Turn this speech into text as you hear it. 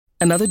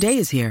Another day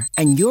is here,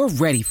 and you're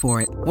ready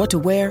for it. What to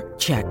wear?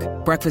 Check.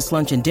 Breakfast,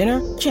 lunch, and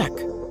dinner? Check.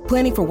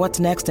 Planning for what's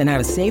next and how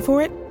to save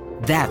for it?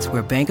 That's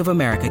where Bank of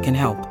America can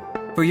help.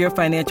 For your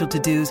financial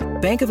to-dos,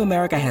 Bank of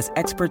America has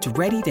experts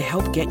ready to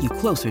help get you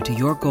closer to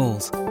your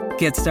goals.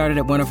 Get started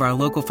at one of our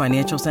local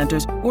financial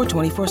centers or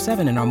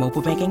 24/7 in our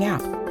mobile banking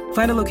app.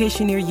 Find a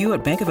location near you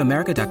at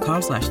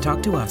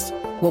bankofamerica.com/talktous.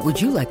 What would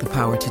you like the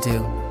power to do?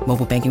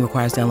 Mobile banking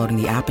requires downloading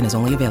the app and is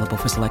only available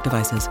for select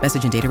devices.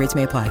 Message and data rates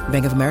may apply.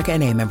 Bank of America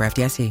N.A., member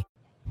FDIC.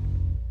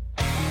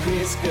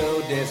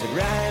 Crisco Desert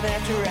Ryan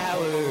after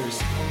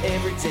hours.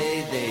 Every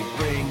day they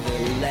bring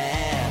the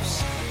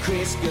laughs.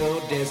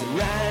 Crisco Desert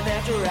Ryan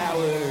after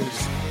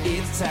hours.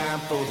 It's time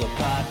for the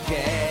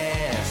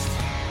podcast.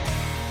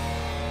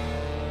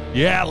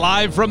 Yeah,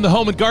 live from the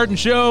Home and Garden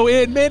Show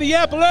in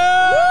Minneapolis.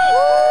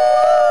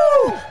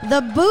 Woo!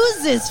 The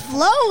booze is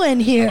flowing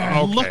here.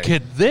 Oh, look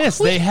at this.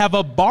 They have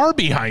a bar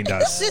behind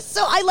us. This is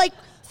so,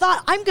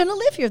 thought I'm going to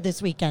live here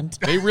this weekend.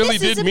 They really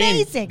this did is mean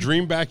amazing.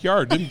 dream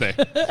backyard, didn't they?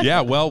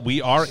 Yeah, well,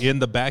 we are in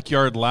the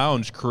Backyard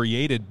Lounge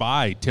created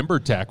by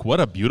TimberTech.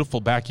 What a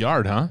beautiful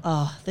backyard, huh?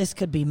 Oh, this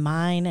could be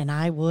mine, and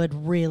I would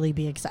really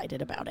be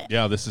excited about it.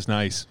 Yeah, this is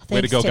nice.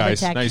 Way to Thanks, go,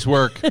 guys. TimberTech. Nice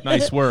work.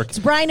 Nice work. It's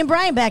Brian and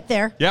Brian back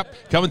there. Yep.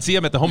 Come and see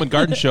them at the Home and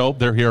Garden Show.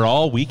 They're here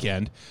all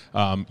weekend.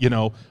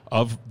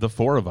 Of the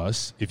four of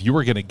us, if you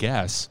were going to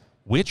guess,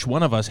 which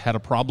one of us had a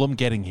problem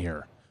getting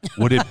here?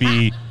 Would it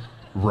be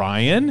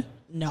Ryan?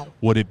 No.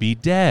 Would it be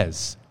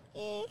Dez?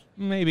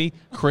 Maybe.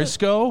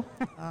 Crisco?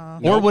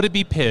 Or would it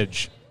be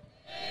Pidge?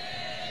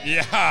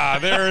 Yeah,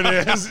 there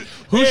it is.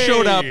 Who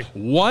showed up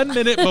 1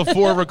 minute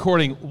before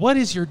recording? What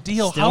is your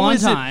deal? Still on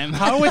time.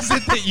 How is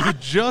it that you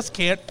just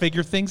can't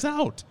figure things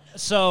out?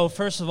 So,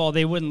 first of all,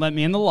 they wouldn't let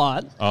me in the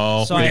lot.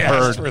 Oh, so we I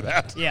heard. asked for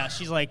that. Yeah,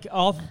 she's like,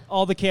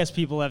 all the KS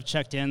people have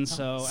checked in,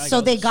 so I So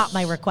go, they got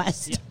my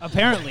request.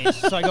 apparently.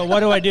 So I go,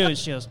 what do I do? And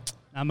she goes,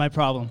 not my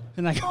problem.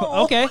 And I go,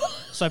 okay.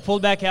 So I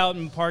pulled back out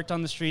and parked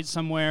on the street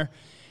somewhere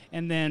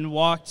and then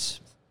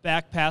walked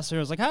back past her. I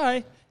was like,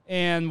 hi.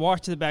 And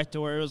walked to the back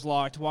door. It was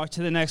locked. Walked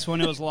to the next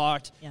one. It was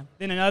locked. Yeah.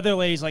 Then another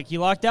lady's like, you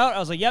locked out? I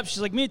was like, yep. She's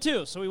like, me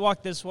too. So we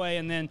walked this way,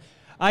 and then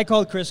I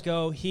called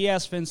Crisco. He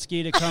asked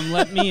Finsky to come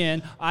let me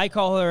in. I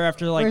call her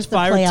after like Where's the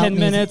 5 or play-out 10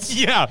 music? minutes.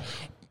 Yeah.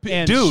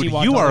 And Dude, she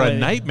walked you all are the a way.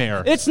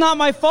 nightmare. It's not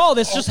my fault.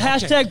 It's just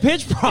hashtag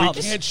pitch We props.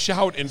 can't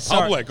shout in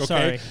Sorry, public,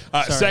 okay?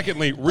 sorry.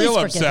 Secondly, real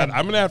forgive upset. him.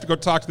 I'm going to have to go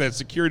talk to that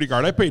security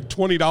guard. I paid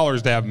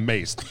 $20 to have him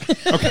maced,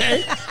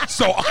 okay?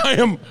 So I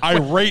am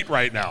irate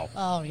right now.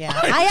 Oh, yeah.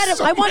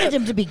 I'm I wanted mad.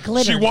 him to be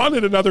glittery. She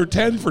wanted another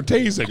 10 for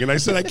tasing, and I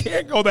said, I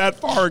can't go that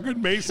far. A good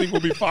macing will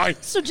be fine.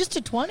 So just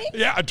a 20?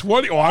 Yeah, a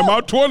 20. Oh, I'm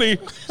out 20.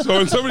 So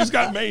when somebody's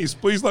got mace,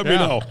 please let me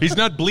know. He's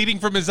not bleeding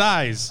from his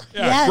eyes.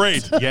 Yeah, Yet.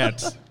 great.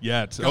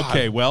 Yet.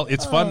 Okay, well,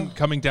 it's fun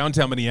coming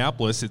downtown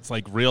Minneapolis. It's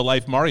like real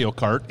life Mario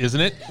Kart, isn't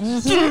it?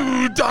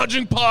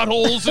 Dodging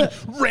potholes and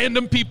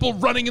random people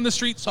running in the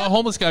street. Saw a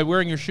homeless guy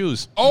wearing your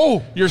shoes.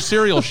 Oh, Your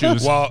cereal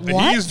shoes. well,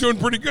 What? he's doing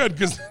pretty good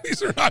because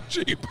these are not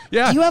cheap.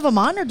 yeah. Do you have him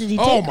on, or did he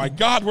take Oh, them? my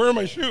God, where are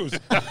my shoes?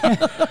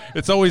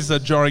 It's always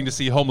jarring to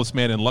see a homeless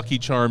man in Lucky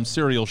Charms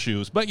cereal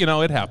shoes, but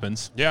it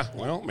happens. Yeah,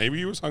 well, maybe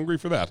he was hungry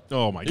for that.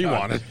 Oh, my He God.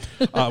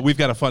 wanted. We've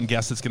got a fun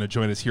guest that's going to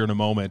join us here in a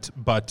moment,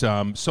 but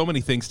so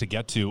many things to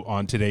get to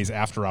on today's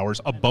After Hours,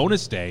 a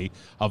bonus day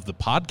of the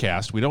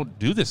podcast. We don't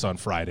do this on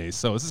Fridays,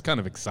 so this is kind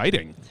of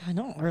exciting. I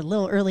know, or a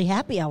little early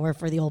happy hour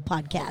for the old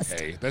podcast.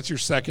 Hey, that's your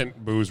second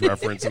booze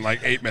reference in like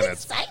 8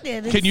 minutes.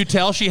 Excited. Can you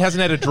tell she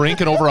hasn't had a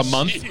drink in over a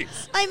month?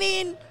 Jeez. I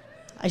mean,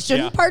 I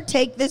shouldn't Yeah.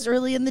 partake this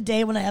early in the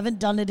day when I haven't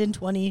done it in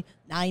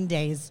 29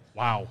 days.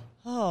 Wow.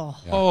 Oh.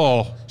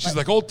 Oh, She's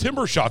like, old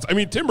timber shots. I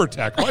mean, timber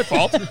tech. My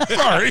fault.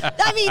 Sorry.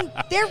 I mean,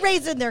 they're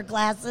raising their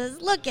glasses.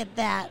 Look at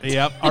that.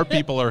 yep. Our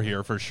people are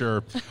here for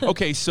sure.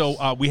 Okay,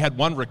 so we had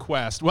one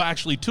request. Well,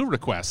 actually, two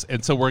requests,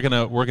 and so we're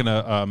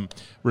gonna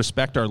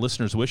respect our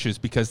listeners' wishes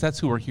because that's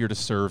who we're here to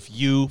serve.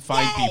 You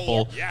fine Yay!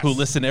 people Yes. who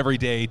listen every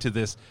day to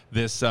this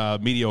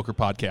mediocre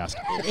podcast.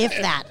 If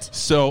that.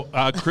 So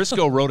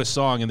Crisco wrote a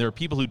song, and there are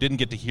people who didn't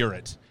get to hear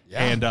it.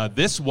 Yeah. And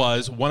this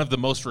was one of the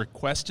most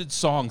requested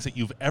songs that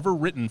you've ever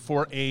written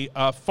for a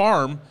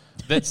farm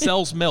that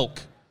sells milk.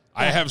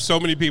 I have so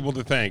many people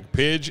to thank.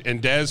 Pidge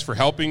and Dez for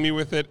helping me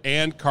with it,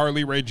 and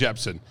Carly Rae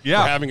Jepsen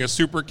Yeah. for having a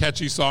super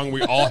catchy song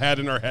we all had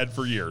in our head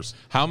for years.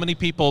 How many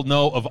people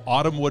know of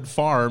Autumnwood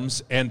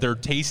Farms and their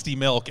tasty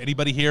milk?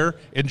 Anybody here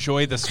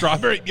enjoy the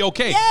strawberry?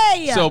 Okay.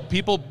 Yay! So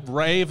people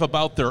rave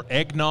about their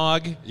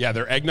eggnog. Yeah,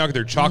 their eggnog,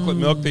 their chocolate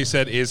milk, they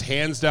said, is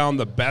hands down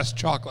the best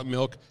chocolate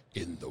milk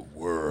in the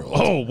world.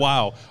 Oh,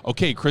 wow.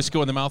 Okay, Crisco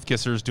and the Mouth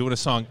Kissers doing a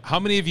song. How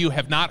many of you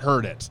have not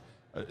heard it?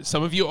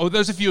 Some of you,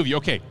 there's a few of you.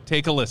 Okay,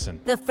 take a listen.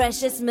 The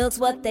freshest milk's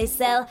what they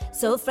sell.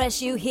 So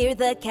fresh you hear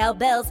the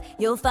cowbells.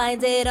 You'll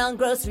find it on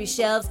grocery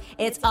shelves.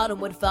 It's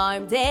Autumnwood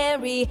Farm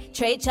Dairy.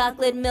 Trade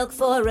chocolate milk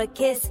for a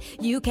kiss.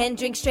 You can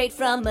drink straight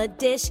from a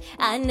dish.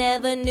 I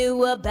never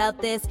knew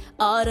about this.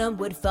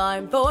 Autumnwood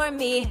Farm for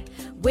me.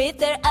 With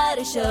their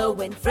udder show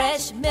when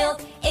fresh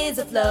milk is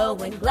a flow.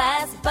 When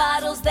glass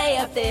bottles they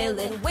are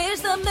filling.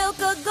 Where's the milk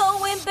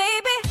a-going,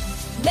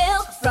 baby?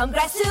 Milk from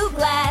grass to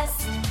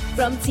glass,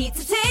 from teat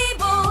to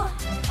table.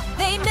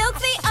 They milk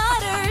the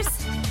udders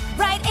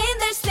right in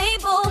their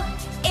stable.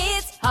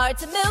 It's hard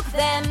to milk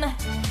them.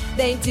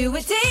 They do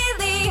it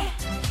daily.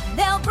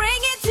 They'll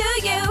bring it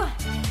to you,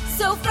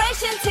 so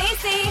fresh and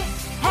tasty.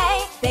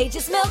 Hey, they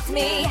just milked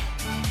me,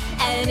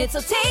 and it's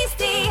so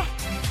tasty.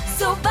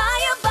 So buy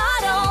a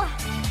bottle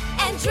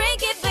and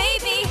drink it,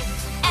 baby.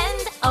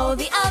 And all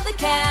the other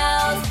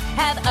cows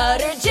have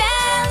utter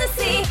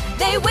jealousy.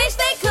 They wish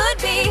they could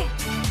be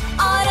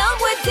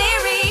Autumnwood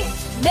Dairy.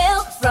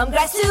 Milk from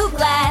grass to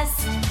glass,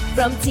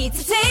 from teat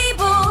to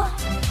table.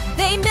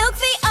 They milk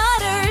the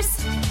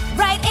udders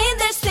right in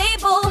their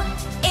stable.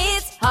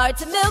 It's hard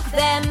to milk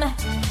them.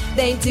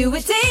 They do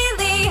it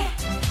daily.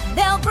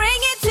 They'll bring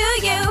it to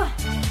you,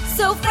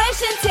 so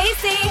fresh and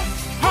tasty.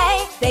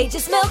 Hey, they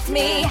just milked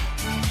me,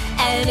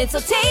 and it's so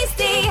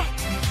tasty.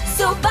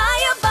 So buy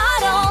a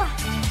bottle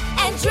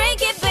and drink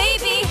it,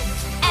 baby.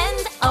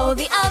 And all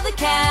the other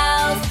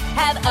cows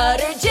have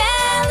utter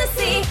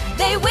jealousy.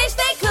 They wish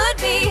they could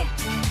be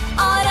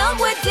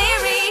Autumnwood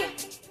Dairy.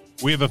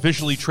 We have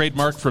officially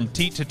trademarked from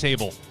teat to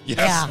table.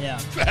 Yes, Yeah.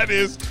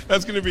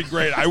 that's going to be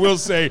great. I will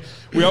say,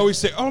 we always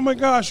say, oh my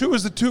gosh, who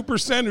was the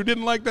 2% who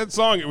didn't like that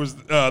song? It was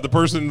the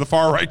person in the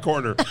far right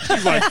corner.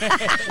 She's like,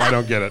 I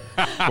don't get it.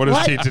 What is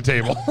teat to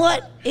table?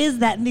 What is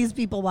that? And these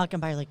people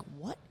walking by are like,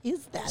 what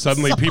is that?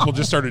 Suddenly song? people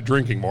just started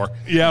drinking more.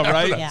 Yeah, after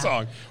right? that Yeah.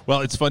 song.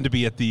 Well, it's fun to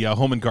be at the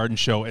Home and Garden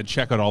Show and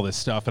check out all this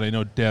stuff. And I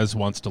know Des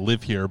wants to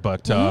live here,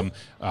 but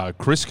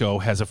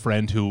Crisco has a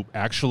friend who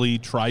actually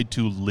tried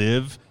to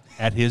live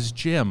at his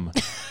gym.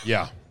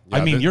 Yeah.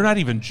 I mean, that- you're not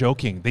even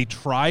joking. They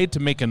tried to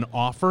make an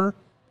offer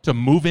to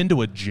move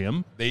into a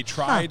gym. They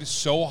tried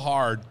so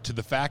hard to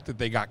the fact that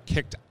they got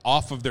kicked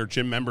off of their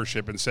gym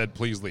membership and said,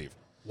 please leave.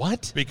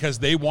 What? Because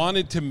they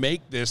wanted to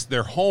make this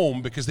their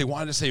home because they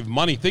wanted to save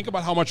money. Think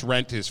about how much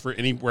rent is for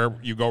anywhere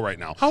you go right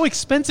now. How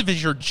expensive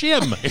is your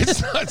gym?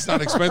 It's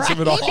not expensive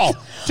at all.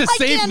 To I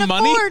save can't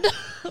money? afford.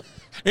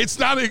 It's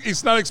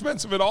not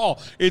expensive at all.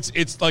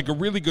 It's like a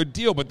really good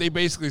deal, but they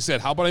basically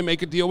said, how about I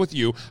make a deal with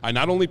you? I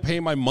not only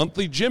pay my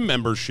monthly gym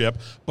membership,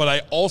 but I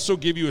also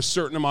give you a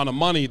certain amount of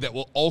money that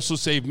will also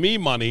save me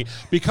money.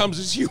 Becomes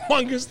this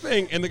humongous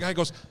thing. And the guy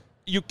goes,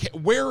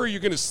 where are you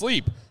going to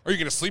sleep? Are you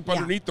going to sleep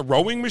underneath the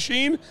rowing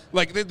machine?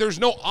 Like, there's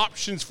no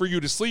options for you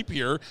to sleep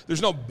here.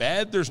 There's no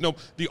bed.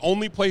 The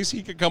only place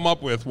he could come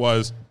up with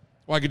was,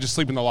 well, I could just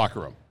sleep in the locker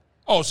room.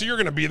 Oh, so you're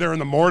going to be there in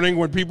the morning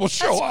when people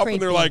show That's up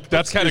and they're creepy. like,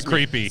 That's kinda "Excuse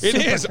me." creepy. It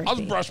Super is. I'll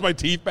creepy. brush my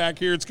teeth back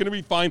here. It's going to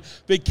be fine.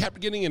 They kept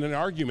getting in an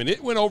argument.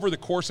 It went over the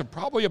course of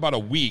probably about a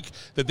week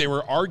that they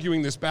were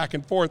arguing this back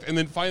and forth. And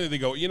then finally they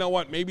go, you know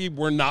what? Maybe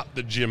we're not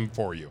the gym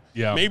for you.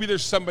 Yeah. Maybe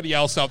there's somebody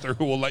else out there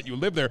who will let you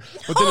live there.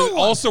 But then it No,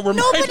 also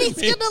reminded nobody's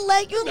me. gonna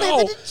let you live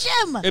in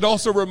a gym. It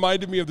also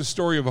reminded me of the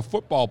story of a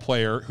football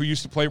player who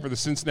used to play for the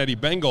Cincinnati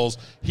Bengals.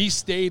 He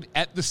stayed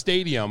at the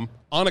stadium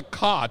on a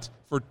cot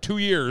for 2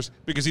 years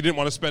because he didn't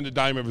want to spend a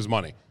dime of his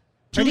money.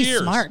 2 Pretty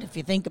years. smart if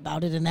you think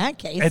about it in that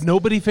case. And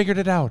nobody figured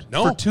it out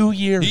No. for 2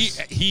 years.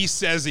 He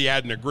says he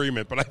had an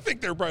agreement, but I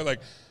think they're probably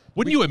like,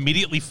 Wouldn't you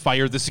immediately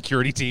fire the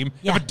security team?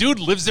 Yeah. If a dude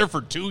lives there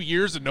for 2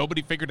 years and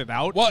nobody figured it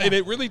out? well, and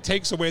it really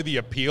takes away the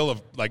appeal of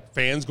like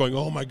fans going,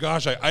 oh my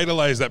gosh, I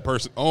idolize that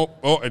person. Oh,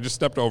 I just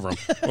stepped over him.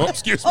 Oh,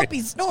 excuse me. Hope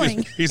he's snoring.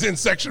 Excuse me. He's in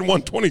section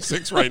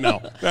 126 right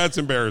now. That's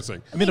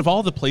embarrassing. I mean, of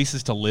all the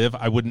places to live,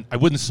 I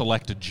wouldn't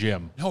select a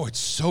gym. No, it's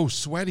so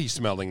sweaty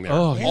smelling there.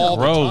 Oh, all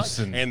gross.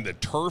 the time. And the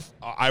turf,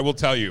 I will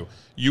tell you,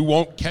 you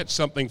won't catch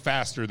something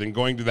faster than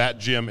going to that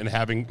gym and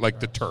having like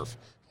the turf.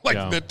 Like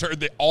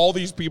Yeah. all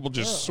these people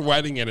just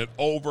sweating in it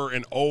over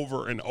and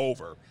over and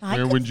over. I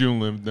could- you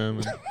live,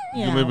 Devin?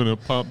 Yeah. in a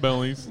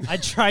Potbellies? I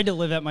tried to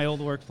live at my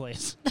old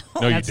workplace.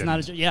 No, you That's didn't.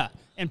 not a yeah,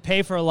 and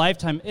pay for a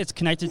lifetime. It's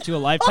connected to a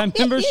lifetime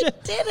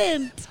membership. You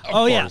didn't.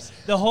 Oh yeah, course.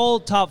 the whole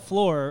top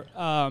floor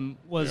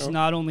was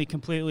not only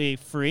completely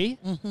free,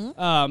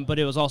 but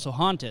it was also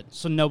haunted.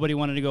 So nobody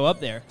wanted to go up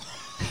there,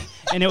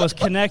 and it was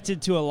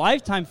connected to a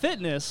Lifetime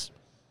Fitness.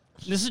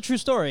 This is a true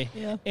story.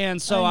 Yeah,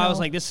 And so I I was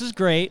know. like, this is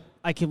great.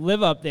 I could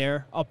live up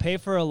there. I'll pay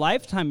for a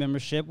lifetime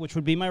membership, which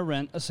would be my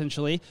rent,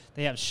 essentially.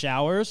 They have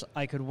showers.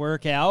 I could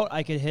work out.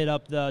 I could hit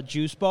up the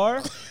juice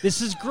bar.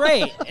 This is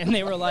great. And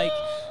they were like,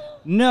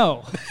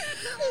 no.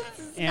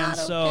 And not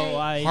so okay.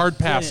 I Hard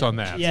pass didn't. on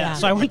that. Yeah. Yeah.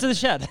 So I went to the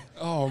shed.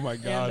 Oh my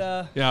God.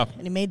 And Yeah.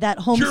 And he made that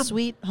home You're-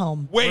 sweet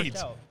home. Wait,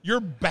 out. your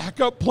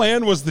backup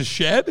plan was the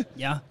shed?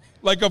 yeah.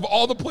 Like of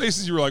all the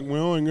places you were like,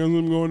 well, I guess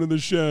I'm going to the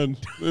shed.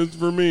 It's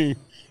for me.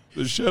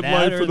 The shed That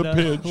life or for the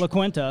pitch. La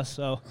Quinta,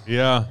 so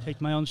Yeah.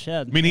 picked my own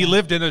shed. I mean, he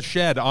lived in a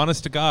shed,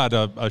 honest to God,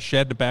 a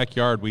shed in the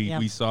backyard. We Yep.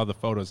 we saw the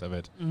photos of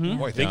it.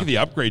 Boy, think of the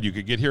upgrade you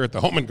could get here at the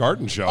Home and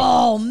Garden Show.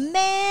 Oh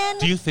man.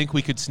 Do you think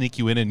we could sneak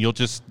you in and you'll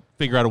just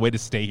figure out a way to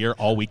stay here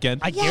all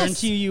weekend? I Yes.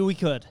 guarantee you we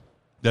could.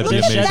 That'd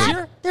Look be at amazing.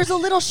 that. There's a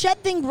little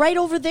shed thing right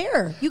over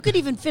there. You could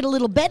even fit a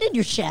little bed in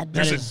your shed.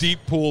 There's That a is- deep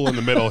pool in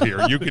the middle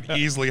here. You could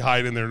easily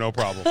hide in there, no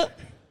problem.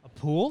 A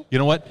pool? You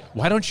know what?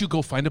 Why don't you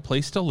go find a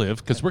place to live?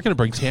 Because we're going to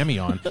bring Tammy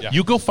on.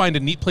 You go find a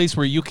neat place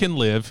where you can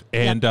live,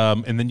 and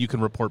then you can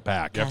report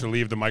back. You have to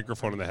leave the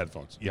microphone and the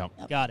headphones. Yeah.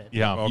 Got it.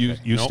 Yeah. Okay.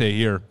 You Nope. stay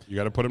here. You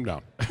got to put him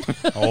down.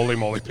 Holy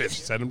moly,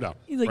 pitch. Set him down.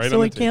 He's like, Right so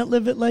on I the table. can't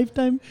live at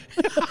Lifetime?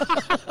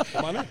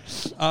 Come on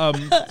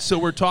in. So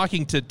we're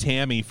talking to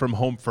Tammy from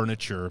Home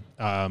Furniture.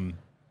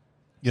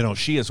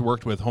 She has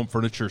worked with Home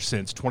Furniture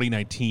since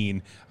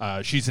 2019.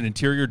 She's an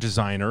interior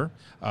designer,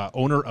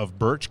 owner of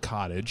Birch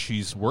Cottage.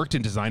 She's worked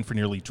in design for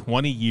nearly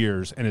 20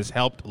 years and has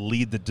helped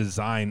lead the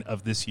design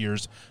of this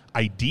year's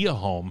Idea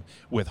Home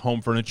with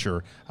Home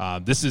Furniture.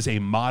 This is a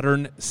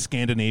modern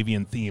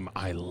Scandinavian theme.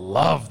 I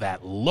love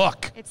that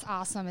look. It's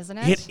awesome, isn't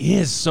it? It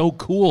is so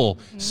cool.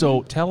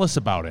 So tell us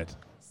about it.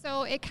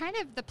 So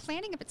the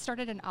planning of it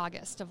started in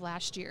August of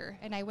last year,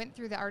 and I went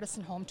through the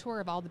artisan home tour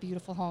of all the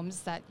beautiful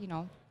homes that,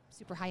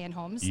 super high-end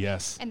homes.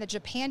 Yes. And the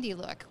Japandi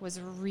look was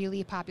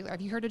really popular.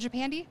 Have you heard of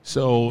Japandi?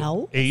 So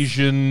No.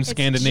 Asian, It's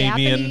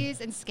Scandinavian.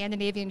 Japanese and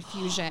Scandinavian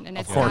fusion, and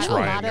it's course, got a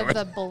Ryan lot knew of it.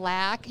 the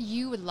black.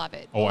 You would love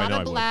it. Oh, a I lot know I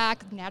of would.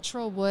 black,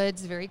 natural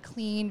woods, very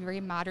clean, very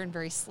modern,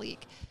 very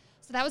sleek.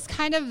 So that was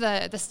kind of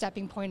the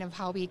stepping point of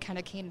how we kind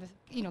of came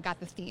to, got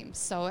the theme.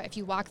 So if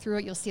you walk through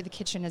it, you'll see the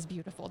kitchen is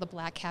beautiful, the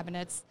black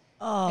cabinets.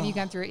 Have you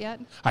gone through it yet?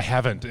 I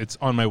haven't. It's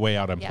on my way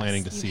out. I'm Yes,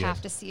 planning to see you it.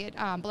 have to see it.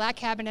 Black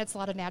cabinets, a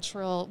lot of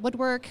natural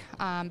woodwork,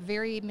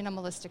 very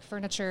minimalistic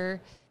furniture,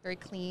 very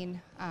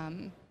clean.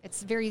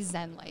 It's very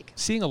zen-like.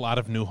 Seeing a lot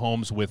of new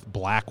homes with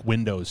black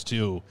windows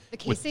too. The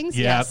casings,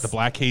 Yeah, yes. the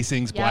black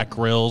casings, Yep. black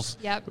grills.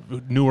 Yep.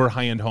 Newer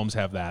high-end homes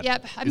have that.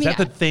 Yep. Is that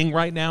the thing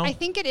right now? I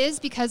think it is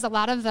because a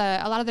lot of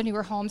the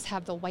newer homes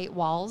have the white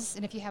walls,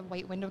 and if you have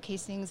white window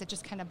casings, it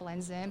just kind of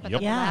blends in. But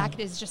Yep. the Yeah. black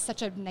is just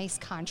such a nice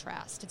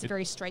contrast. It's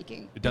very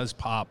striking. It does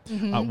pop.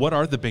 Mm-hmm. What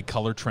are the big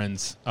color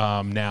trends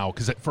now?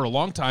 Because for a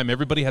long time,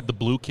 everybody had the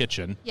blue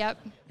kitchen. Yep.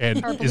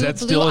 And Or is that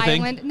Blue still a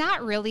thing? Island.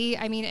 Not really.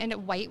 I mean,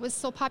 and white was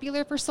so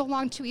popular for so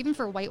long too, even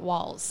for white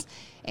walls.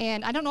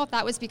 And I don't know if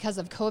that was because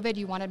of COVID.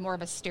 You wanted more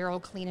of a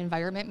sterile, clean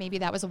environment. Maybe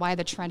that was why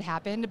the trend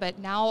happened. But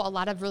now a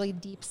lot of really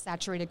deep,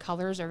 saturated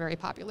colors are very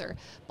popular.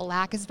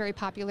 Black is very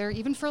popular,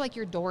 even for like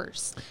your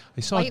doors.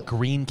 I saw a White-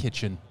 green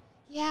kitchen.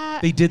 Yeah.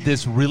 They did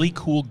this really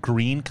cool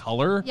green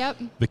color. Yep.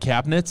 The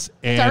cabinets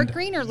and Dark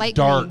green or light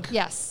dark. green?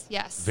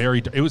 Yes. Very.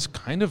 It was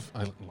kind of.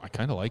 I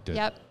kind of liked it.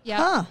 Yep. Yep.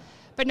 Huh.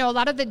 But no, a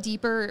lot of the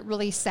deeper,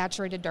 really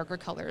saturated, darker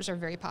colors are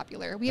very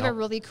popular. We have Yep. a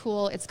really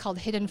cool, it's called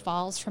Hidden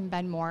Falls from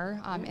Ben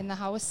Moore in the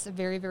house.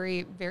 Very,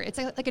 very, very, it's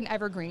like an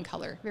evergreen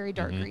color, very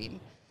dark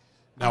green.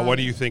 Now, what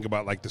do you think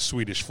about like the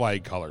Swedish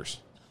flag colors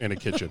in a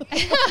kitchen?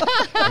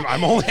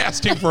 I'm only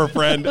asking for a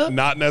friend,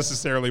 not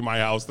necessarily my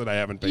house that I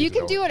haven't painted. You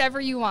can over. do whatever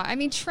you want. I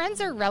mean,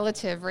 trends are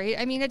relative, right?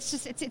 I mean,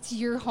 it's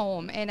your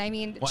home. And I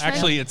mean, Well, trend-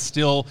 actually, it's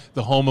still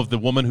the home of the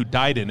woman who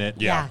died in it.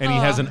 Yeah. And he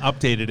hasn't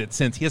updated it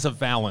since. He has a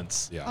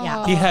Valance. Yeah.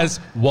 Yeah. He has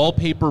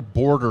wallpaper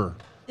border.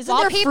 Isn't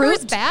there wallpaper's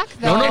fruit? back,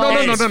 No, though. no,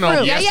 no, no, no, no, no.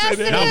 fruit. Yeah, Yes, yes, it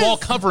it is. Not is. wall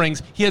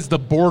coverings. He has the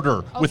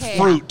border with Okay.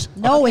 fruit.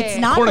 No, Okay. it's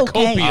not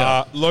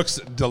Cornucopia. okay. Looks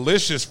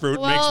delicious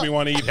fruit, makes Well- me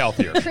want to eat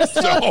healthier.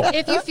 So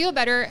if you feel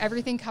better,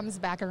 everything comes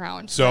back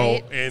around. So,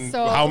 right? in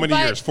So- how many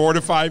but years? 4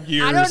 to 5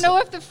 years? I don't know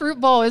if the fruit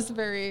bowl is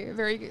very,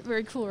 very,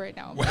 very cool right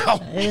now. Well,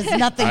 There's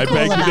nothing I cool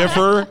beg to about it.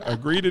 differ.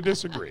 Agree to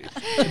disagree.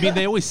 I mean,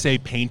 they always say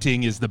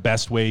painting is the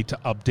best way to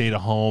update a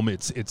home.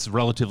 It's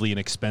relatively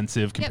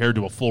inexpensive compared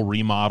to a full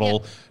remodel.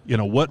 Yep. You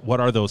know, what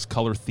are those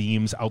color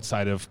themes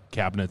outside of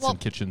cabinets Well, and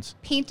kitchens?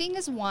 Painting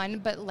is one,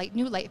 but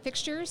new light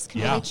fixtures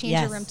can Yeah. really change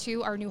Yes. your room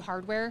too. Our new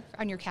hardware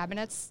on your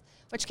cabinets,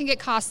 which can get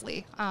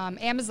costly.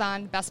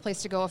 Amazon, best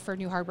place to go for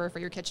new hardware for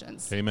your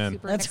kitchens. Amen.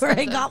 Super That's where I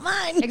inexpensive. got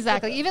mine.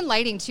 Exactly. Even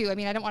lighting too. I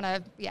mean, I don't want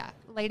to. Yeah,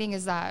 lighting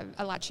is a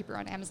lot cheaper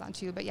on Amazon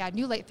too. But yeah,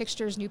 new light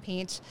fixtures, new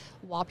paint,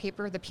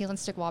 wallpaper, the peel and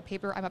stick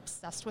wallpaper. I'm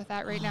obsessed with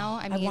that right now.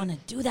 I want to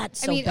do that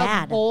so I mean,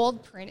 bad. a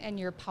bold print in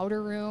your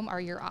powder room or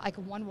your like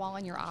one wall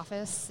in your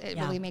office, it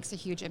Yeah. really makes a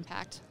huge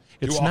impact.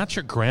 It's all- not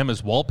your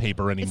grandma's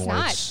wallpaper anymore. It's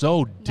not. It's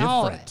so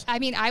different. No, I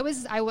mean, I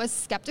was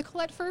skeptical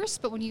at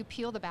first, but when you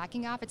peel the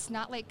backing off, it's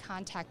not like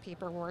contact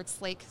paper where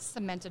it's like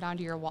cemented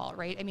onto your wall,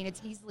 right? I mean, it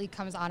easily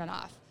comes on and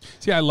off.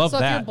 See, I love So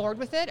if you're that. bored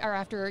with it, or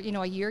after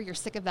a year, you're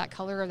sick of that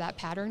color or that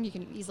pattern, you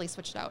can easily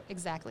switch it out.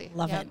 Exactly.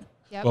 Love Yep. it.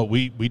 Yep. Well,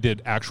 we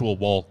did actual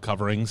wall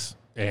coverings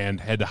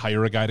and had to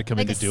hire a guy to come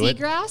like in a to do it.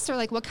 seagrass, or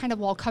like what kind of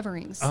wall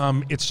coverings?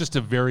 It's just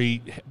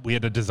we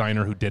had a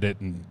designer who did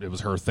it, and it was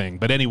her thing.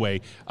 But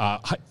anyway,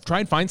 try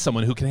and find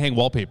someone who can hang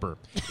wallpaper.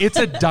 It's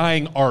a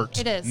dying art.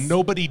 It is.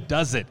 Nobody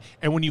does it.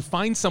 And when you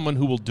find someone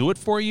who will do it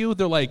for you,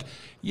 they're like,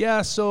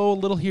 yeah, so a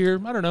little here,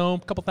 I don't know, a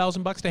couple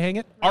 $1,000 to hang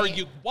it. Are Right.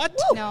 you, what?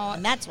 No.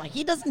 And that's why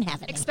he doesn't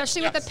have it.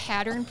 Especially with the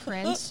pattern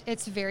print,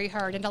 it's very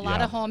hard. And a lot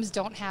Yeah. of homes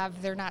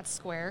they're not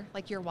square.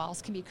 Like your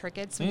walls can be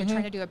crooked. So when Mm-hmm. you're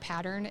trying to do a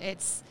pattern,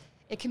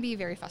 it can be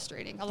very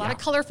frustrating. A lot Yeah. of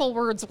colorful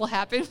words will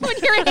happen when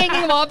you're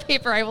hanging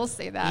wallpaper. I will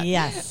say that.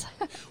 Yes.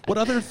 What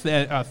other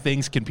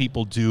things can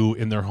people do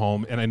in their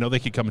home? And I know they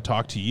could come and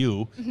talk to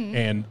you Mm-hmm.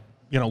 and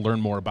learn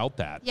more about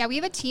that. Yeah, we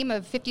have a team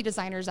of 50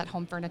 designers at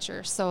Home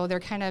Furniture. So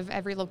they're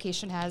every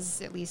location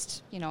has at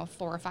least, 4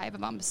 or 5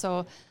 of them.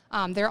 So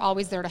they're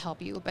always there to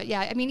help you. But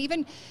yeah, I mean,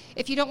 even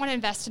if you don't want to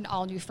invest in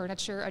all new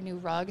furniture, a new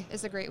rug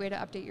is a great way to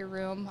update your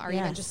room, or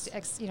even just,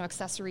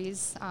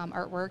 accessories,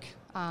 artwork.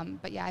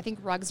 But yeah, I think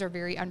rugs are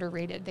very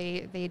underrated.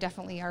 They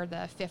definitely are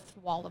the fifth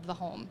wall of the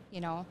home,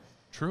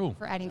 True.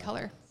 for adding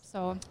color.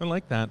 So I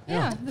like that.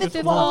 yeah, the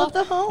fifth wall of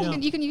the home.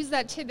 You can use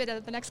that tidbit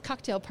at the next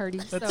cocktail party.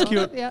 That's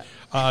cute. Yeah.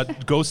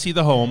 Go see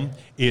the home.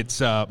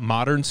 It's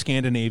modern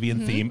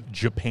Scandinavian theme,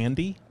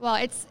 Japandi. Well,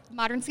 it's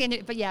modern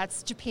Scandinavian, but yeah,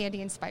 it's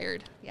Japandi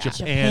inspired. Yeah.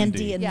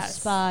 Japandi.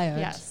 Inspired.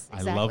 Yes, I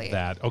exactly. love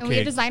that. And we Okay.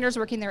 have designers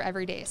working there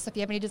every day. So if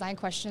you have any design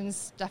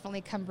questions,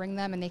 definitely come bring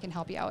them and they can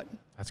help you out.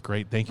 That's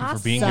great. Thank you for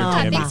being here,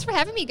 Awesome. Tammy. Thanks for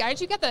having me,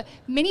 guys. You got the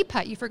mini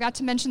putt. You forgot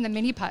to mention the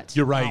mini putt.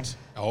 You're right.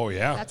 Oh,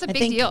 yeah. That's a I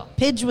big think deal.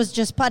 Pidge was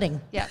just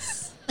putting.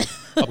 Yes.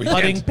 We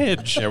Putting can't-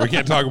 pitch. Yeah, we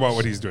can't talk about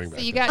what he's doing back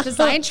So you there. got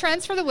design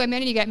trends for the women,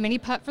 and you got mini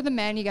putt for the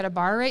men. You got a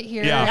bar right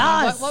here. Yeah.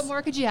 I mean, Yes. what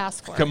more could you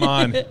ask for? Come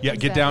on. Yeah,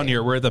 get down Exactly.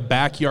 here. We're at the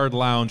Backyard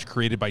Lounge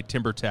created by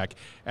TimberTech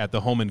at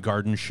the Home and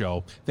Garden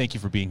Show. Thank you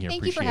for being here.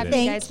 Thank you for Appreciate having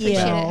it. me, guys. Thank you.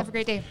 Appreciate it. Have a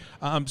great day.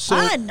 So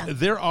Fun.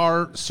 there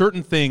are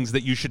certain things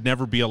that you should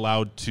never be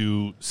allowed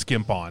to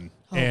skimp on.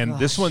 And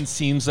this one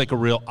seems like a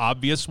real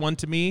obvious one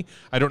to me.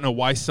 I don't know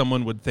why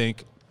someone would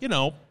think,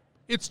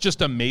 it's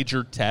just a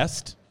major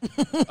test.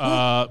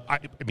 I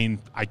mean,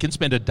 I can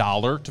spend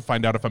 $1 to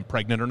find out if I'm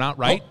pregnant or not,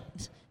 right?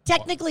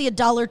 Technically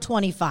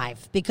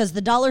 $1.25 because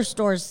the dollar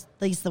stores,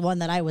 at least the one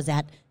that I was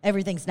at,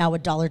 everything's now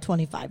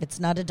 $1.25. It's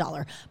not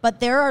 $1. But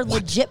there are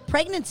legit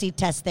pregnancy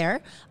tests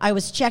there. I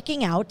was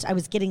checking out. I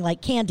was getting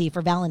like candy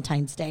for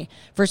Valentine's Day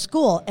for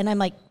school. And I'm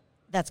like,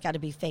 that's got to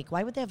be fake.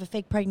 Why would they have a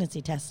fake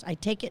pregnancy test? I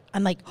take it.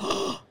 I'm like,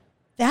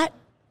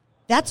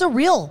 that's a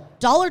real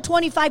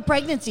 $1.25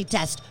 pregnancy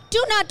test.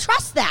 Do not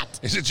trust that.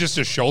 Is it just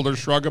a shoulder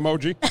shrug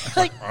emoji?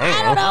 Like,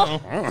 I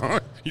don't know.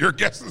 Your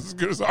guess is as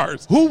good as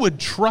ours. Who would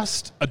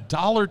trust a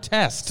dollar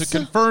test to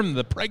confirm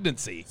the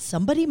pregnancy?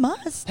 Somebody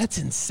must. That's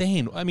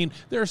insane. I mean,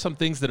 there are some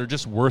things that are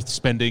just worth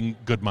spending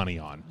good money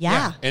on.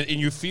 Yeah. And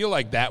you feel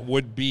like that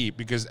would be,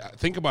 because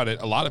think about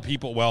it, a lot of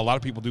people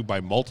do buy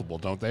multiple,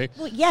 don't they?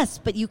 Well, yes,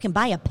 but you can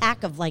buy a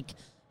pack of like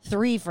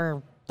 3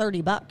 for $30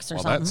 or Well,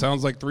 something. that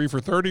sounds like 3 for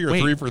 30 or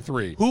Wait, 3 for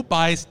 3. Who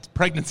buys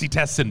pregnancy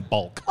tests in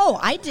bulk? Oh,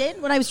 I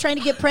did. When I was trying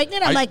to get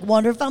pregnant, I'm like,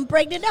 wonder if I'm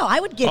pregnant now. I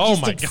would get Oh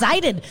just my God.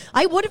 excited.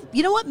 I would have,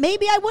 you know what?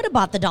 Maybe I would have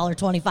bought the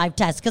 $1.25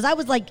 test because I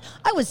was like,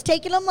 I was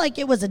taking them like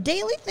it was a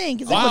daily thing.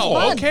 'Cause it was Wow,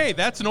 fun. okay,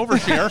 that's an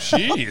overshare.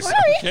 Jeez.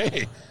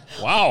 Okay.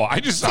 Wow. I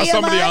just saw TMI.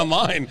 somebody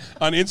online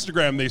on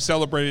Instagram. They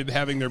celebrated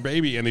having their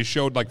baby and they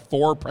showed like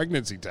 4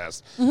 pregnancy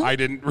tests. Mm-hmm. I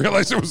didn't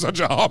realize it was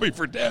such a hobby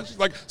for dads. She's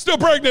like, still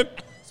pregnant.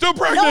 Still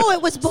pregnant. No,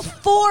 it was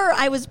before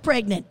I was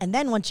pregnant. And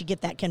then once you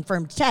get that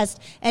confirmed test,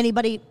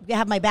 anybody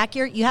have my back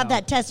here? You have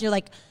that test. And you're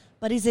like,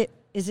 but is it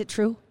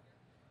true?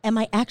 Am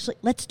I actually?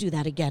 Let's do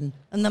that again.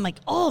 And I'm like,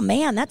 oh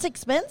man, that's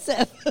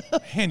expensive.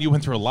 Man, you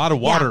went through a lot of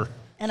water. Yeah.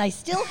 And I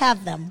still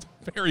have them.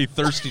 Very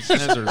thirsty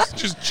scissors.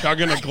 Just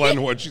chugging a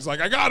Glenwood. She's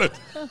like, I got it.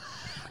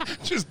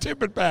 Just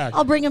tip it back.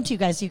 I'll bring them to you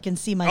guys so you can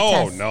see my Oh,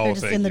 tests. no, They're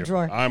just thank in the you.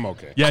 drawer. I'm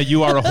okay. Yeah,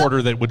 you are a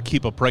hoarder that would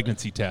keep a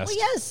pregnancy test. Well,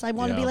 yes, I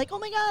want to Yeah. be like, oh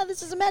my God,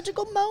 this is a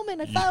magical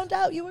moment. I found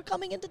out you were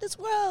coming into this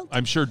world.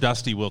 I'm sure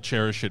Dusty will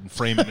cherish it and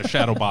frame it in a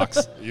shadow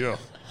box. Yeah.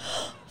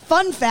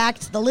 Fun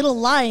fact, the little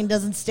line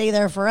doesn't stay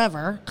there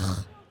forever.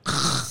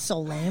 So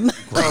lame.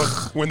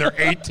 Gross. When they're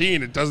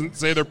 18, it doesn't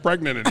say they're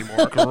pregnant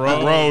anymore.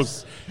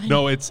 Gross.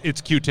 No, it's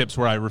Q-tips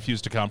where I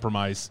refuse to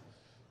compromise.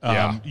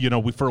 Yeah.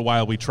 For a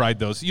while we tried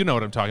those. You know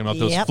what I'm talking about?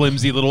 Those Yep.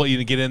 flimsy little,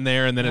 you get in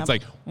there and then it's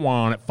like,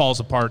 wow, and it falls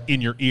apart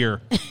in your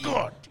ear.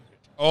 God.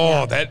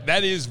 Oh,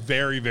 that is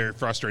very, very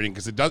frustrating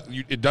because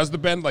it does the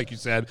bend like you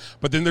said,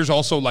 but then there's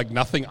also like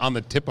nothing on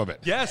the tip of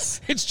it.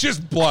 Yes. It's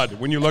just blood.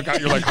 When you look out,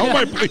 you're like, how am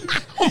I bleeding?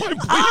 How am I bleeding?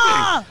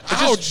 I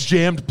just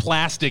jammed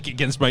plastic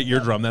against my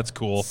eardrum. That's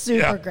cool. Super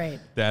Yeah. great.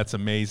 That's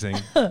amazing.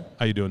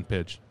 How you doing,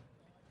 Pidge?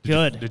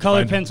 Good. did you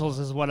Colored find- pencils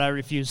is what I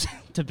refuse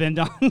to bend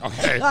on.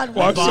 Okay. God,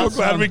 Well, I'm so bought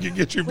glad some. we could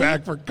get you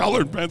back for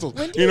colored pencils.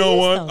 When do You you know use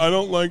what? those? I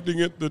don't like to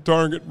get the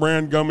Target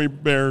brand gummy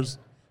bears.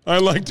 I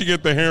like to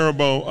get the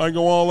Haribo. I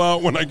go all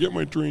out when I get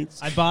my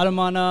treats. I bought them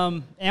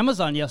on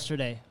Amazon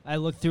yesterday. I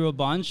looked through a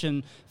bunch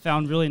and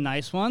found really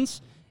nice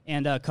ones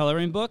and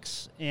coloring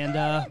books and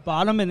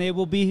bought them, and they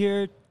will be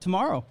here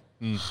tomorrow.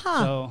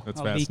 So That's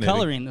I'll be fascinating.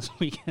 coloring this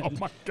weekend. Oh,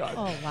 my God.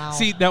 Oh, wow.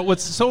 See, now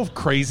what's so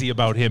crazy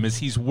about him is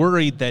he's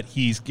worried that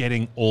he's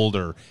getting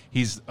older.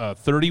 He's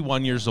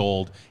 31 years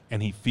old,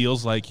 and he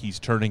feels like he's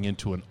turning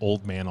into an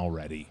old man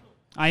already.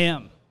 I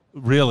am.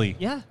 Really?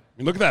 Yeah. I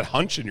mean, look at that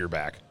hunch in your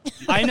back.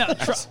 I know.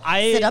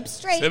 Sit up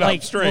straight. Sit up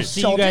Like, straight. we'll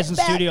see you Shoulders guys in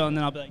back. studio, and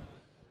then I'll be like,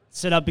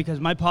 sit up because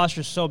my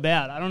posture's so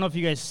bad. I don't know if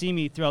you guys see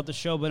me throughout the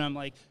show, but I'm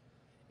like,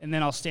 and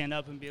then I'll stand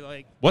up and be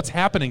like, What's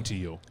happening to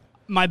you?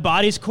 my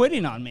body's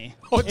quitting on me.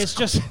 It's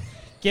just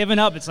giving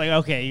up. It's like,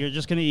 okay, you're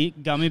just going to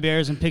eat gummy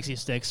bears and pixie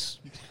sticks.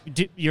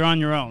 You're on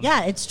your own.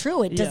 Yeah, it's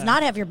true. It does Yeah.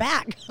 not have your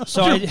back.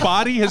 So Your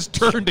body has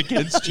turned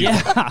against you.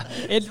 yeah,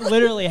 it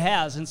literally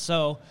has. And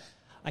so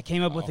I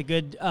came up with a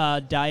good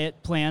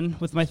diet plan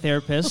with my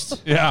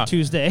therapist Yeah.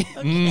 Tuesday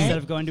instead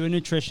of going to a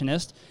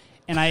nutritionist.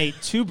 And I ate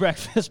 2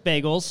 breakfast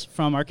bagels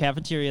from our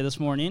cafeteria this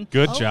morning.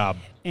 Good job.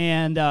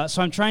 And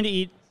so I'm trying to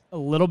eat a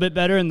little bit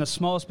better in the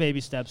smallest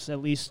baby steps.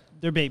 At least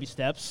they're baby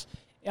steps.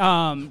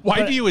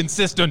 Why do you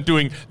insist on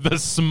doing the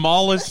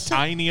smallest,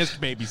 tiniest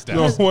baby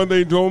steps? No, what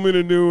they told me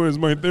to do is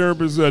my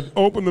therapist said,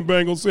 open the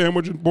bagel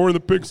sandwich and pour the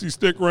pixie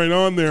stick right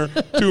on there.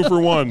 2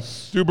 for 1.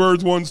 2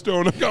 birds, 1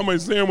 stone. I got my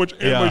sandwich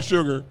and my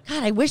sugar.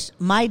 God, I wish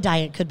my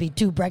diet could be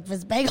 2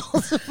 breakfast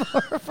bagels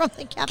from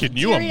the cafeteria. Can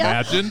you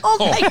imagine? Oh,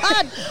 my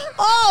God.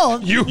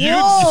 Oh, You'd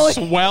whoa.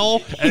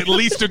 swell at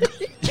least a...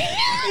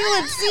 You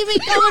would see me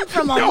coming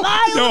from a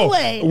mile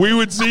away. We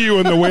would see you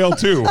in the whale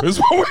too. Is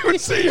what we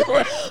would see you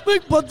in.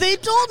 But they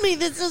told me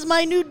this is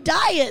my new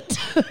diet.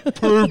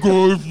 That's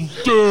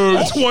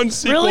one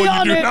sequel Really you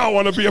on do it. not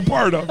want to be a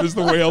part of, is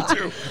the whale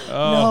 2.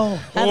 No,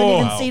 haven't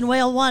even seen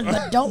Whale 1,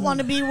 but don't want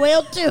to be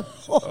Whale 2.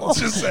 Let's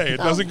just say it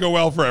doesn't go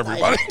well for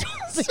everybody. I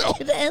don't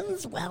think it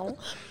ends well.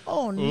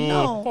 Oh,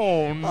 no.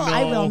 Oh, no.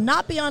 I will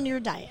not be on your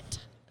diet.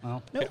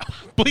 Well, Nope.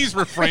 Please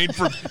refrain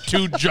from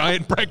 2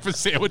 giant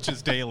breakfast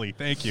sandwiches daily.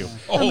 Thank you.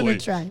 I'm going Holy.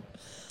 to try.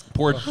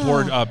 Poor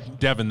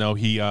Devin, though.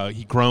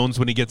 He groans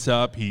when he gets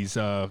up. He's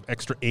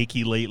extra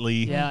achy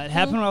lately. yeah, it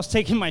happened when I was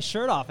taking my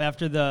shirt off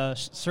after the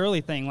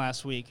Surly thing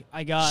last week.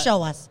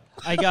 Show us.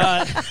 I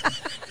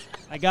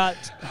got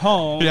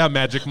home. Yeah,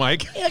 Magic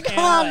Mike. Yeah, come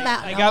and on,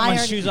 Matt. I No, got my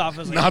already- shoes off. I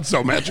was like, Not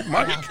so magic,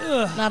 Mike.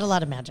 Not a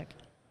lot of magic.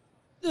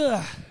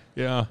 ugh.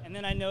 Yeah. And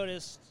then I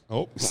noticed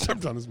Oh,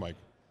 stepped on his mic.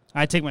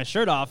 I'd take my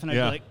shirt off and I'd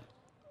Yeah. be like,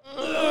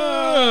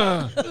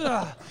 ugh.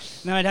 And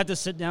then I'd have to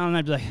sit down and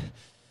I'd be like,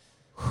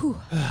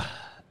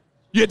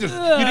 You needed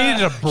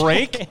a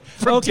break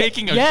from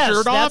taking a yes,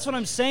 shirt off? that's what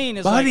I'm saying.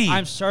 Is Buddy. like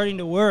I'm starting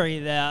to worry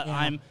that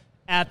I'm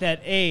at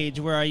that age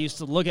where I used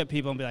to look at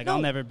people and be like, I'll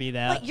never be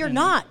that. But you're And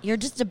not. You're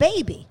just a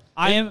baby.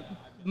 I am.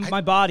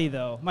 My body,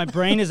 though, my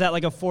brain is at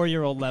like a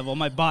 4-year-old level.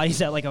 My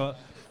body's at like a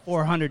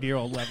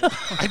 400-year-old level.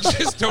 I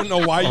just don't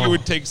know why you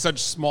would take such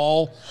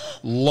small,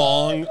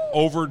 long,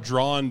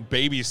 overdrawn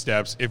baby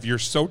steps if you're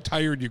so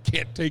tired you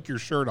can't take your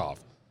shirt off.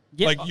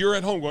 Yeah. Like you're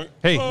at home going,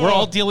 Hey, we're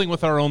all dealing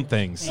with our own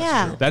things.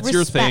 Yeah, That's your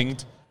respect. thing.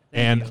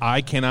 And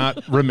I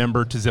cannot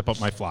remember to zip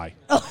up my fly.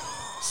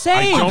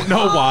 Same. I don't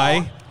know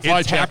why. Fly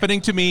It's check.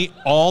 happening to me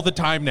all the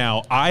time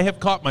now. I have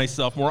caught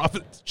myself more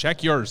often.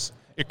 Check yours.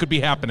 It could be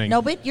happening.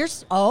 No, but you're.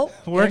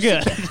 We're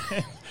there's-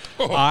 good.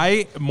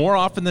 I, more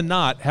often than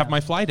not, have my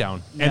fly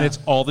down. And it's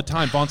all the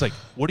time. Vaughn's like,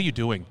 what are you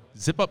doing?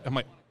 Zip up. I'm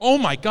like, oh,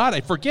 my God,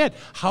 I forget.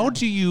 How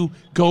do you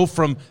go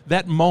from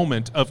that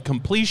moment of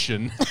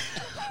completion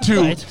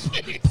to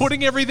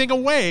putting everything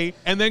away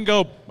and then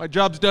go, my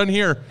job's done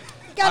here?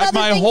 Got other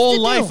My things whole to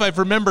do. life I've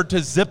remembered to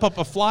zip up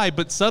a fly,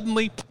 but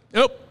suddenly,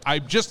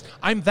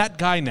 I'm that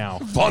guy now.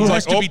 Vaughn's Who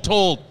has like, to be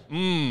told,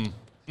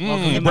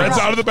 bread's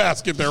out of the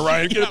basket there,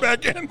 Ryan. Get it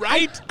back in.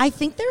 right? I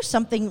think there's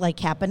something like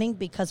happening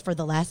because for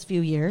the last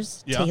few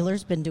years, Yeah.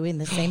 Taylor's been doing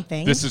the same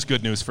thing. This is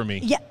good news for me.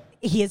 Yeah,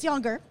 he is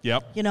younger.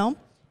 Yep. You know,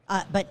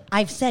 but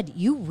I've said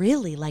you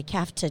really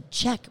have to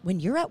check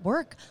when you're at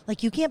work.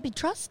 Like you can't be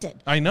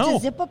trusted. I know. To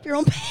zip up your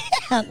own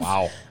pants.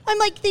 Wow. I'm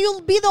like, you'll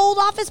be the old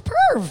office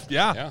perv.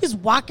 Yeah. He's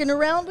walking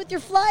around with your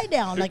fly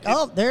down. Like,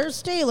 oh,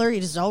 there's Taylor. He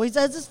just always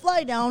has his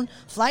fly down.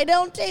 Fly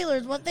down Taylor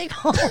is what they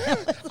call him.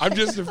 I'm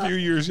just a few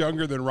years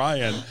younger than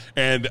Ryan,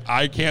 and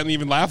I can't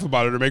even laugh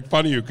about it or make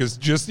fun of you because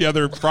just the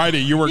other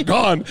Friday you were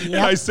gone, and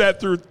I sat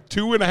through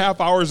 2.5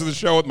 hours of the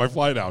show with my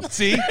fly down.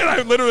 See? And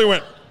I literally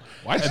went,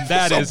 why is And it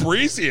that so is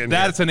breezy in here?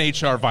 That's an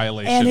HR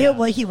violation. And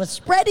he was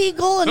spread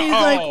eagle, and he's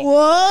like, Oh.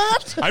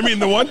 what? I mean,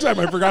 the one time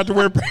I forgot to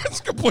wear pants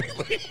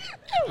completely.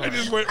 I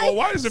just went, well,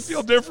 why does it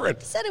feel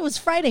different? Said it was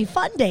Friday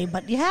fun day,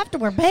 but you have to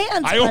wear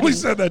pants. I only buddy.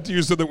 said that to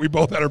you so that we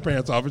both had our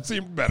pants off. It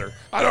seemed better.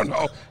 I don't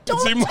know. Don't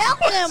it seemed tell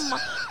him.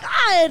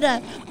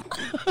 God.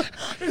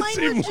 It Mine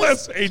seemed were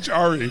less just-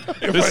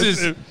 HRy. This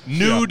is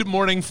nude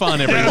morning fun,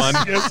 everyone.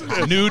 yes, it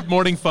is. Nude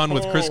morning fun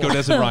with Chris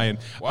Godez and Ryan.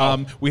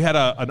 Wow. We had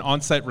an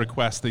on-site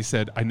request. They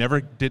said, I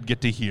never did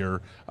get to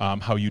hear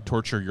how you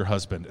torture your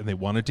husband. And they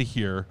wanted to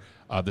hear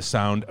the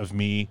sound of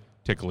me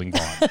tickling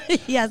Vaughn.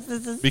 Yes,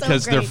 this is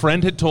Because so their great.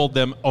 friend had told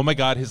them, oh my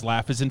God, his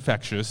laugh is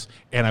infectious,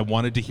 and I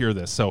wanted to hear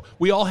this. So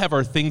we all have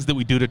our things that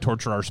we do to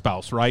torture our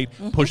spouse, right?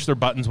 Push their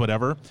buttons,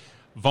 whatever.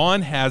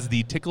 Vaughn has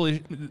the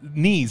ticklish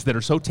knees that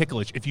are so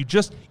ticklish. If you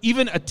just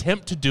even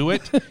attempt to do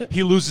it,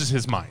 he loses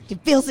his mind. He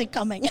feels it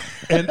coming.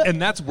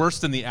 And that's worse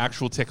than the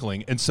actual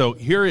tickling. And so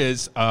here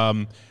is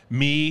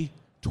me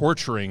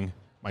torturing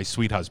my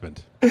sweet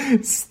husband.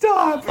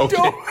 Stop. Okay.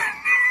 Don't.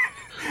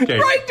 Okay.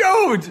 Right,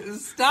 don't.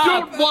 Stop.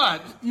 Don't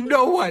what? You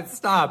know what?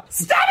 Stop.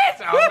 Stop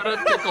it. I'm going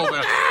to tickle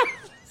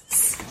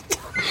this.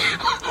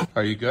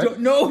 Are you good?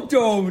 No,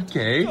 don't.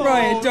 Okay.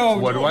 Right,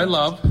 don't. What do I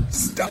love?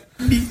 Stop.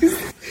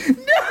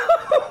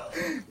 No.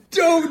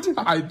 Don't.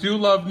 I do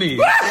love knees.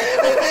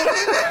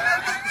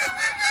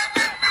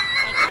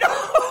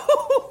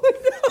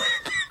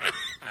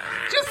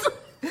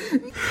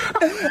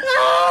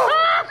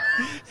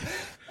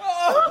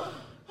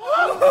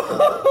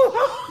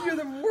 You're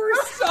the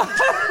worst.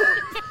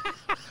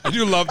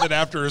 do love that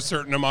after a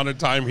certain amount of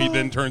time, he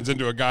then turns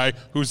into a guy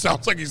who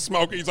sounds like he's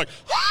smoking. He's like,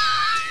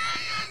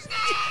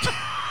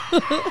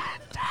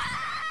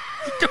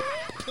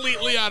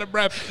 completely out of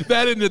breath.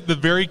 That and the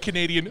very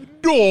Canadian,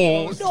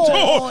 don't,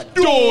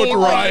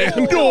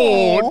 Ryan,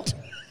 don't.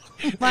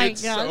 My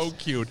It's gosh. so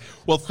cute.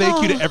 Well,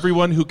 thank you to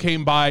everyone who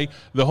came by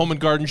the Home and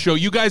Garden Show.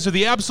 You guys are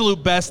the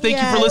absolute best.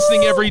 Thank you for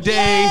listening every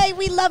day. Yay,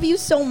 we love you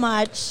so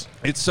much.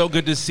 It's so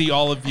good to see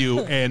all of you,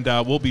 and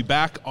we'll be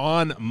back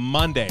on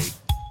Monday.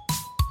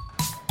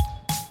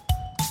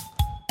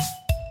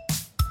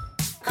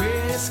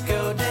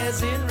 Crisco,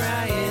 Des, and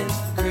Ryan.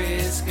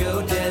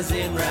 Crisco, Des,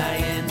 and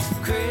Ryan.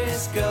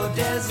 Crisco,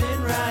 Des,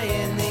 and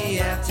Ryan.